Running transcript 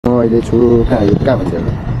अहिले छु कहाँ भन्छ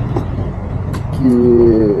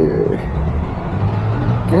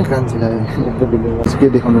कहाँ कान्छीलाई के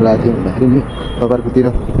देखाउनु लागेको थियो भन्दाखेरि नि तपाईँहरूकोतिर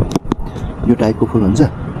यो टाइपको फुल हुन्छ।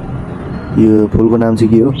 यो फुलको नाम चाहिँ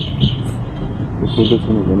के हो? यो फुलको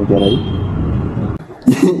सुन्नु हुँदैन क्या है?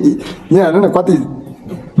 यहाँ हेर्नु न कति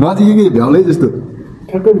नजिकै भ्याउलै जस्तो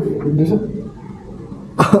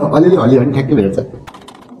अलिअलि हलिहली ठ्याक्कै भेट्छ।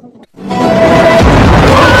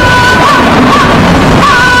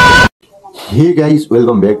 Hey guys,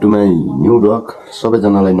 welcome back to my new blog.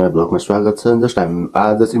 सबैजनालाई नयाँ ब्लगमा स्वागत छ। जस्ट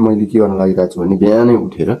आज चाहिँ मैले के गर्न लागिरहेको छु भने बिहानै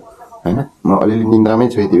उठेर होइन म अलिअलि निन्द्रामै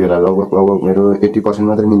छु। यति बेला लगभग मेरो 80%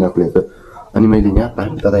 मात्रै निन्द्रा खुलेको। अनि मैले यहाँ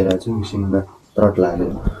पानी तताइरहेको छु मिसिनमा रट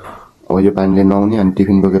लागेर। अब यो पानीले नुहाउने अनि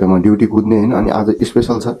टिफिन बोकेर म ड्युटी कुद्ने होइन। अनि आज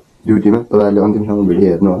स्पेसल छ ड्युटीमा, तपाईँहरूले अन्तिमसम्म भिडियो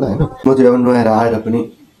हेर्नु होला होइन। म चाहिँ अब नुहाएर आएर पनि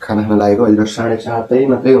खाना खान लागेको। अहिले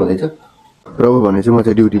 7:30 मात्रै हुँदैछ र भने चाहिँ म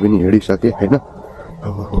चाहिँ ड्युटी पनि हिँडिसकेँ होइन।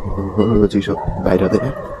 चिसो बाहिर त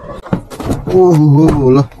ओहो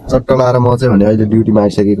ल चट्ट लाएर म चाहिँ भने अहिले ड्युटीमा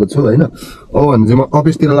आइसकेको छु होइन। हो भने चाहिँ म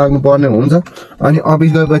अफिसतिर लाग्नु पर्ने हुन्छ। अनि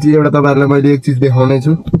अफिस गएपछि एउटा तपाईँहरूलाई मैले एक चिज देखाउने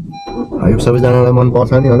छु। यो सबैजनालाई मन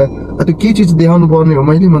पर्छ नि होला। त्यो के चिज देखाउनु पर्ने हो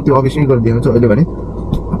मैले, म त्यो अफिसमै गरेर देखाउँछु। अहिले भने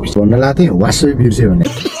अफिस भन्न लाथेँ वासै बिर्सेँ भने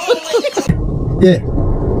ए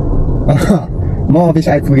म अफिस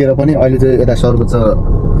आइपुगेर पनि अहिले चाहिँ यता सर्वोच्च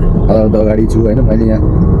अगाडि छु होइन। मैले यहाँ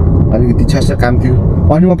अलिकति छ्यास काम थियो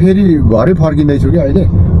अनि म फेरि घरै फर्किँदैछु कि अहिले।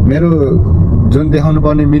 मेरो जुन देखाउनु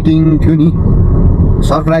पर्ने मिटिङ थियो नि,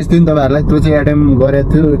 सरप्राइज थियो नि तपाईँहरूलाई, त्यो चाहिँ एटेम्प गरेको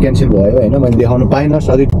थियो, क्यान्सल भयो होइन। मैले देखाउनु पाइनँ,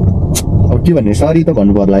 सरी। अब के भन्ने, सरी त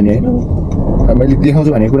भन्नु पर्ला नि होइन। मैले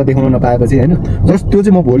देखाउँछु भनेको कुरा देखाउन नपाएपछि होइन। जस्ट त्यो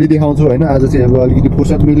चाहिँ म भोलि देखाउँछु होइन। आज चाहिँ अब अलिकति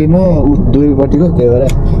फुर्सद मिलेन दुवैपट्टिको, त्यही भएर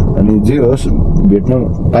अनि जे होस् भेट्न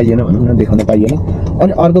पाइएन भनौँ न, देखाउन पाइएन।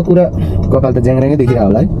 अनि अर्को कुरा, कपाल त ज्याङ्ग्याङ्गै देखिरहेको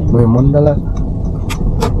होला है। म यो मण्डला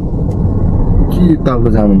के तालको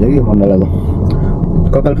जानु हुन्छ कि यो मण्डलाको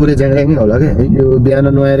कपाल पुरै ज्याङ्ग्याङ्गै होला क्या। यो बिहान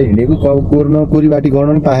नुहाएर हिँडेको कोरीबाटी गर्न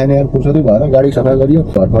पनि पाएन यार। फुर्सदै भएर गाडी सफा गरियो,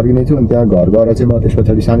 घर फर्किने छु। अनि त्यहाँ घर गएर चाहिँ म त्यस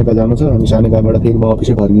पछाडि सानेपा जानु छ। अनि सानेपाबाट फेरि म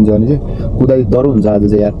अफिसै फर्किन्छु। अनि चाहिँ कुदाइ डह्रो हुन्छ आज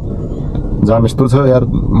चाहिँ यार, जाम यस्तो छ यार।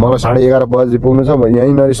 मलाई 11:30 बजी पुग्नु छ, म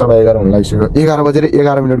यहीँनिर 11:15 हुन लागिसक्यो।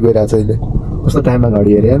 11:11 गइरहेको छ अहिले। कस्तो टाइममा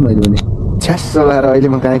घडी हेरेँ यार मैले पनि। छ्यास लगाएर अहिले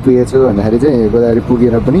म कहाँ पुगेको छु भन्दाखेरि चाहिँ गोदावरी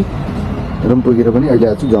पुगेर पनि रुम पुगेर पनि अहिले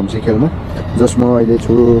आएको छु झम्सी खेलमा। जस्ट म अहिले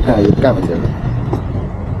छु कहाँ भन्छ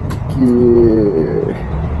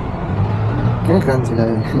कहाँ कान्छीलाई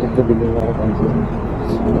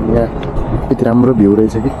यहाँ यति राम्रो भ्यू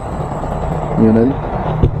रहेछ कि यहाँनिर।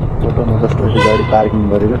 टोटोमा जस्ट गाडी पार्किङ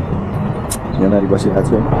गरेर यहाँनिर बसिरहेको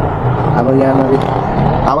छु होइन। अब यहाँनिर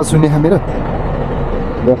आवाज सुन्ने खा मेरो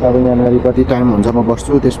जस्ट अब यहाँनिर कति टाइम हुन्छ म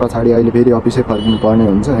बस्छु, त्यस पछाडि अहिले फेरि अफिसै फर्किनु पर्ने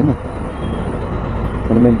हुन्छ होइन।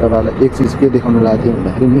 अनि मैले तपाईँहरूलाई एक चिज के देखाउनु लागेको थिएँ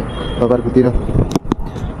भन्दाखेरि नि तपाईँहरूकोतिर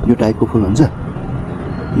यो टाइपको फुल हुन्छ।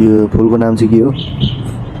 यो फुलको नाम चाहिँ के हो?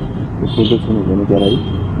 यो फुलको सुन्नु हुँदैन क्या है?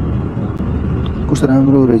 कस्तो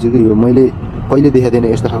राम्रो रहेछ कि यो। मैले कहिले देखाइदिएन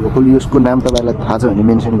यस्तो खालको फुल। यसको नाम तपाईँहरूलाई थाहा छ भने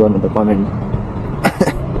मेन्सन गर्नु त कमेन्ट।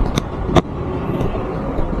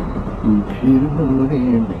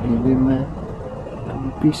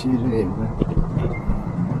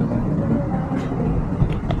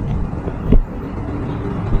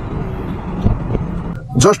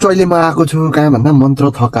 जस्ट अहिले म आएको छु कहाँ भन्दा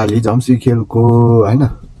मन्त्र थकाली झम्सी खेलको होइन।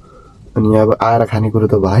 अनि अब आएर खानेकुरो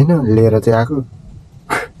त भएन, लिएर चाहिँ आएको।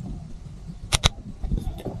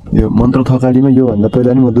 यो मन्त्र थकालीमा योभन्दा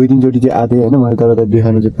पहिला नि म 2-3 चोटि चाहिँ आएको थिएँ होइन। मैले तर त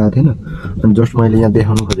देखाउनु चाहिँ पाएको थिएन। अनि जस्ट मैले यहाँ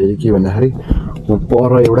देखाउनु खोजेको के भन्दाखेरि म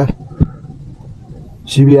पर एउटा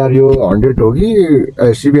सिबिआर यो 100 हो कि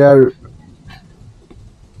सिबिआर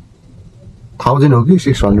 1000 हो कि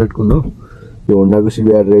 600 कुन हो यो होन्डाको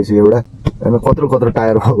सिबिआर रहेछ एउटा होइन। कत्रो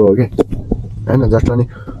टायर भएको हो कि होइन। जस्ट अनि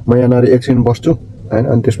म यहाँनिर एकछिन बस्छु होइन।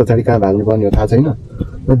 अनि त्यस पछाडि कहाँ भाग्नु पर्ने हो थाहा छैन।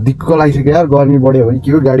 दिक्क लागिसक्यो यार, गर्मी बढ्यो भने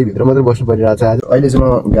के हो, गाडीभित्र मात्रै बस्नु परिरहेको छ आज। अहिले चाहिँ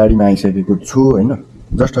म गाडीमा आइसकेको छु होइन।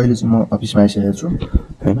 जस्ट अहिले चाहिँ म अफिसमा आइसकेको छु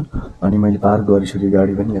होइन। अनि मैले पार्क गरिसकेँ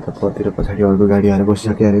गाडी पनि। यता पर्तिर पछाडि अर्को गाडी आएर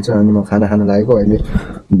बसिसकेको रहेछ। अनि म खाना खान लागेको। अहिले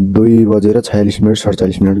 2:46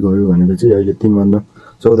 47 मिनट गयो भनेपछि अहिले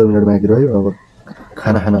 3:14 बाँकी रह्यो। अब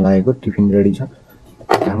खाना खान लागेको, टिफिन रेडी छ।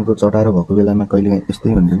 कामको चटारो भएको बेलामा कहिलेकाहीँ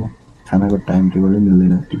यस्तै हुन्छ म, खानाको टाइम टेबलै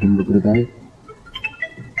मिल्दैन। टिफिन बोकेर गएँ।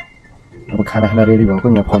 अब खाना रेडी भएको,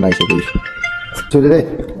 यहाँ फोन आइसकेको छु। सोधेँ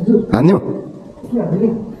हान्यो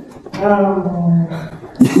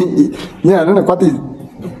यहाँ हेर्नु न कति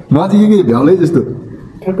नजिकै भ्याउलै जस्तो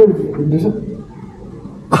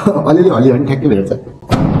अलिअलि हलिहली ठ्याक्कै भेट्छ।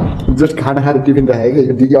 जस्ट खाना खाएर टिफिन राखेको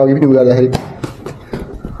यो डिकी अघि पनि उगाउँदाखेरि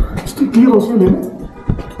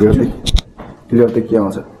क्लियर त के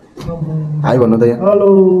आउँछ हाई भन्नु त यहाँ। हेलो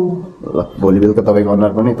ल भोलि बेलुका तपाईँको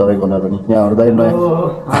अनुहार पनि यहाँ हाम्रो दाइ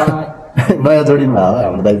नयाँ जोडिनु भयो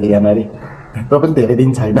हाम्रो दाइले यहाँनिर र पनि धेरै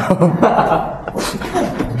दिन छैन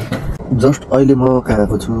जस्ट अहिले म कहाँ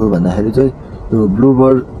आएको छु भन्दाखेरि चाहिँ यो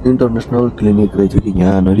ब्लुबर्ड इन्टरनेसनल क्लिनिक रहेछ कि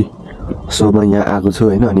यहाँनिर सो म यहाँ आएको छु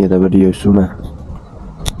होइन अनि यतापट्टि यो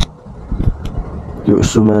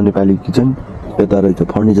सुमा नेपाली किचन यता रहेछ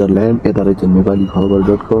फर्निचर ल्यान्ड यता रहेछ नेपाली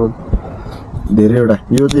खबर.com धेरैवटा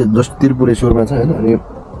यो चाहिँ जस्ट त्रिपुरेश्वरमा छ होइन अनि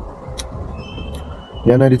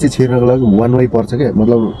यहाँनिर चाहिँ छिर्नको लागि वान वे पर्छ क्या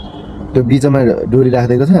मतलब त्यो बिचमा डोरी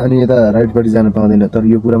राखिदिएको छ अनि यता राइटपट्टि जानु पाउँदैन तर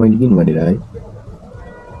यो कुरा मैले किन भनेर है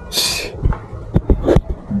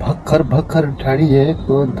भर्खर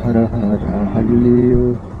ठाडिएको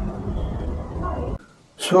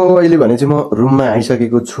सो अहिले भने चाहिँ म रुममा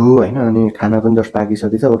आइसकेको छु होइन अनि खाना पनि जस्ट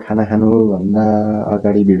पाकिसकेको छ अब खाना खानुभन्दा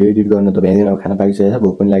अगाडि भिडियो एडिट गर्न त भ्याइँदैन अब खाना पाकिसकेको छ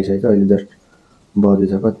भोक पनि लागिसकेको छ अहिले जस्ट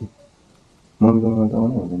बजेछ कति मम्मीकोमा त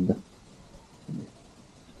आउनु हुँदैन त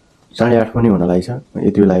 8:30 पनि हुन लागेछ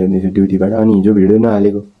यति बेला आयो ड्युटीबाट अनि हिजो भिडियो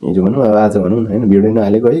नहालेको हिजो भनौँ अब आज भनौँ होइन भिडियो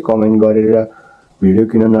नहालेको है कमेन्ट गरेर भिडियो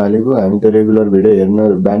किन नहालेको हामी त रेगुलर भिडियो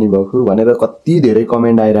हेर्न बानी भएको भनेर कति धेरै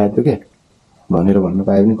कमेन्ट आइरहेको थियो क्या भनेर भन्नु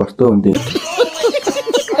पाए पनि कस्तो हुन्थ्यो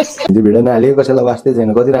हिजो भिडियो नहालेको कसैलाई वास्तै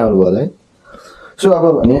छैन कति राम्रो भयो होला है सो अब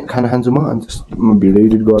भने खाना खान्छु म अनि भिडियो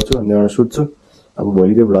एडिट गर्छु अनि एउटा सुत्छु अब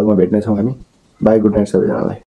भोलिको भ्लगमा भेट्नेछौँ हामी बाई गुड नाइट सबैजनालाई